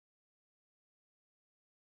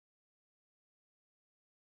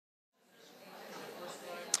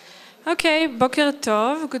Okay, Boker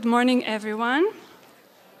Tov. Good morning, everyone.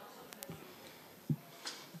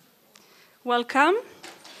 Welcome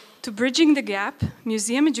to Bridging the Gap,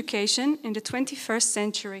 Museum Education in the 21st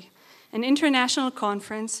Century, an international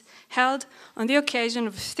conference held on the occasion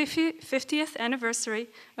of the 50th anniversary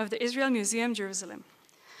of the Israel Museum, Jerusalem.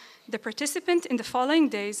 The participants in the following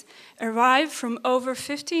days arrive from over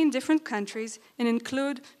 15 different countries and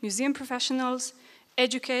include museum professionals,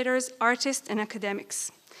 educators, artists, and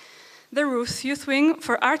academics. The Ruth Youth Wing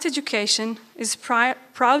for Art Education is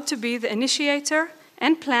proud to be the initiator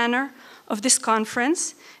and planner of this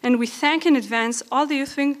conference, and we thank in advance all the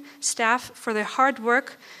Youth Wing staff for their hard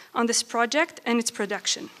work on this project and its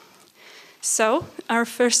production. So, I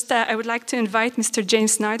would like to invite Mr.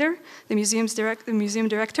 James Snyder, the museum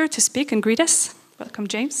director, to speak and greet us. Welcome,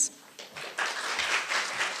 James.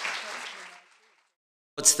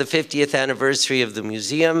 It's the 50th anniversary of the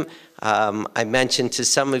museum. I mentioned to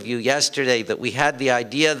some of you yesterday that we had the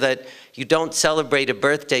idea that you don't celebrate a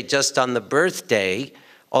birthday just on the birthday,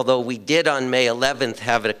 although we did on May 11th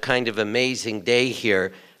have a kind of amazing day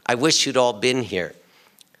here. I wish you'd all been here.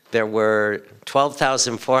 There were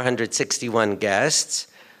 12,461 guests,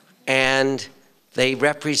 and they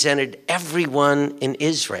represented everyone in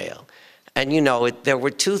Israel. And you know, there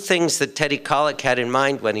were two things that Teddy Kollek had in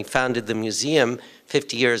mind when he founded the museum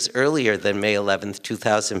 50 years earlier than May 11th,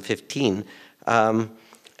 2015. And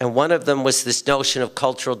one of them was this notion of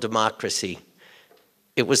cultural democracy.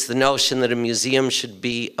 It was the notion that a museum should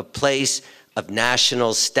be a place of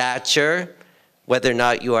national stature, whether or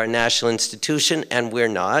not you are a national institution, and we're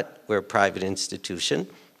not, we're a private institution.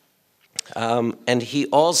 And he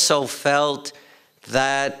also felt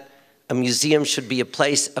that a museum should be a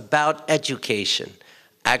place about education.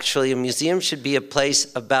 Actually, a museum should be a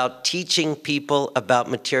place about teaching people about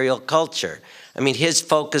material culture. I mean, his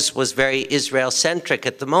focus was very Israel-centric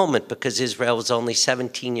at the moment because Israel was only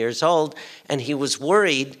 17 years old, and he was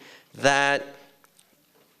worried that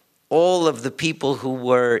all of the people who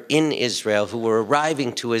were in Israel, who were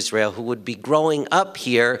arriving to Israel, who would be growing up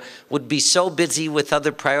here, would be so busy with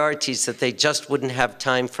other priorities that they just wouldn't have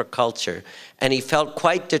time for culture. And he felt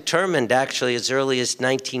quite determined, actually, as early as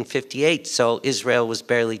 1958, so Israel was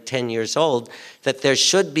barely 10 years old, that there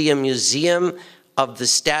should be a museum of the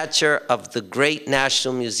stature of the great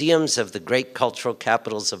national museums, of the great cultural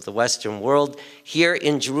capitals of the Western world, here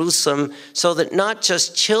in Jerusalem, so that not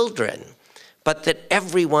just children, but that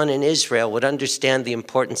everyone in Israel would understand the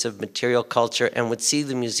importance of material culture and would see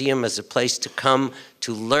the museum as a place to come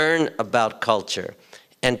to learn about culture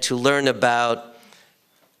and to learn about,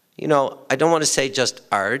 you know, I don't want to say just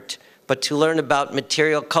art, but to learn about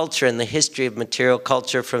material culture and the history of material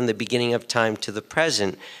culture from the beginning of time to the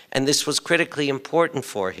present. And this was critically important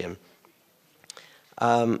for him.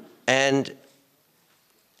 And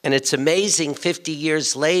it's amazing 50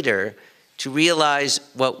 years later to realize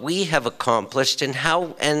what we have accomplished and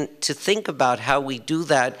to think about how we do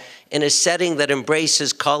that in a setting that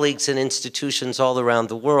embraces colleagues and institutions all around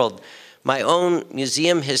the world. My own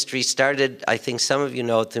museum history started, I think some of you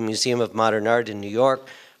know, at the Museum of Modern Art in New York.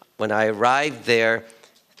 When I arrived there,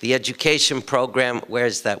 the education program,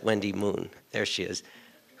 where's that Wendy Moon? There she is.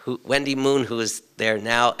 Wendy Moon, who is there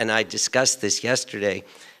now, and I discussed this yesterday.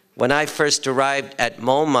 When I first arrived at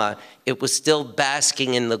MoMA, it was still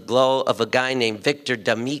basking in the glow of a guy named Victor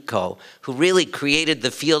D'Amico, who really created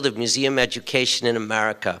the field of museum education in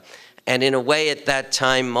America. And in a way, at that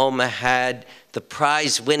time, MoMA had the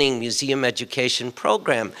prize-winning museum education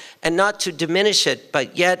program. And not to diminish it,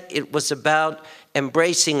 but yet it was about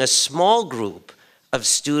embracing a small group of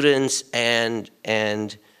students and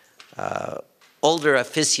older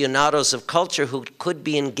aficionados of culture who could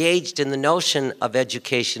be engaged in the notion of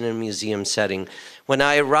education in a museum setting. When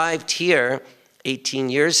I arrived here 18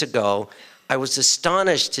 years ago, I was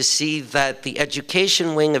astonished to see that the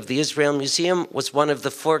education wing of the Israel Museum was one of the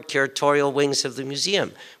 4 curatorial wings of the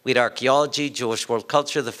museum. We had archaeology, Jewish world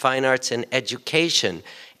culture, the fine arts, and education.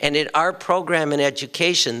 And in our program in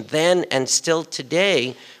education, then and still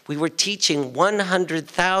today, we were teaching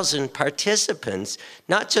 100,000 participants,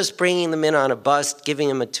 not just bringing them in on a bus, giving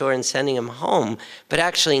them a tour and sending them home, but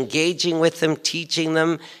actually engaging with them, teaching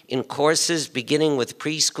them in courses, beginning with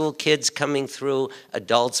preschool kids coming through,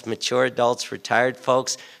 adults, mature adults, retired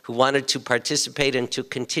folks who wanted to participate and to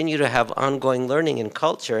continue to have ongoing learning in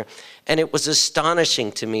culture. And it was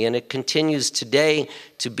astonishing to me, and it continues today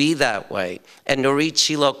to be that way. And Norit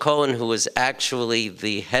Shiloh Cohen, who was actually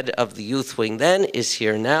the head of the youth wing then, is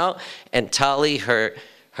here now. And Tali, her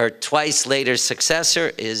Her twice later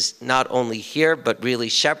successor is not only here, but really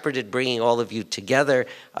shepherded bringing all of you together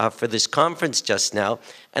for this conference just now.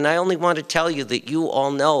 And I only want to tell you that you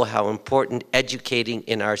all know how important educating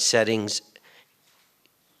in our settings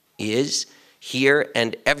is here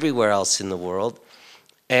and everywhere else in the world.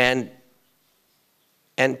 And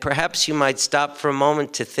perhaps you might stop for a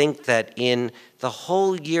moment to think that in the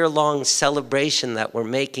whole year-long celebration that we're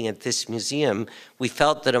making at this museum, we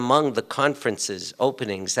felt that among the conferences,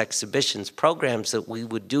 openings, exhibitions, programs that we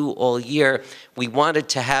would do all year, we wanted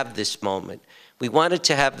to have this moment. We wanted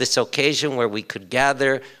to have this occasion where we could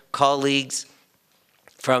gather colleagues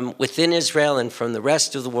from within Israel and from the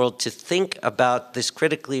rest of the world to think about this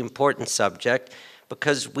critically important subject,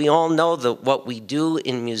 because we all know that what we do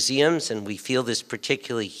in museums, and we feel this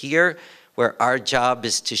particularly here, where our job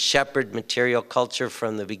is to shepherd material culture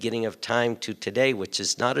from the beginning of time to today, which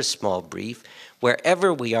is not a small brief,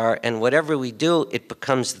 wherever we are and whatever we do, it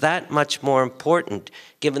becomes that much more important,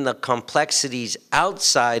 given the complexities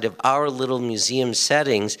outside of our little museum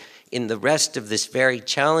settings in the rest of this very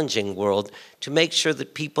challenging world, to make sure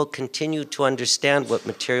that people continue to understand what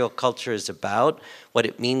material culture is about, what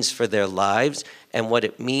it means for their lives, and what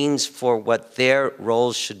it means for what their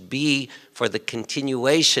roles should be for the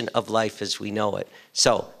continuation of life as we know it.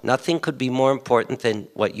 So nothing could be more important than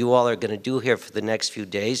what you all are going to do here for the next few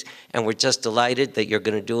days, and we're just delighted that you're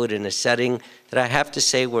going to do it in a setting that I have to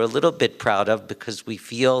say we're a little bit proud of, because we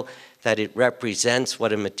feel that it represents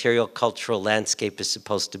what a material cultural landscape is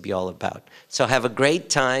supposed to be all about. So have a great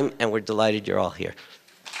time, and we're delighted you're all here.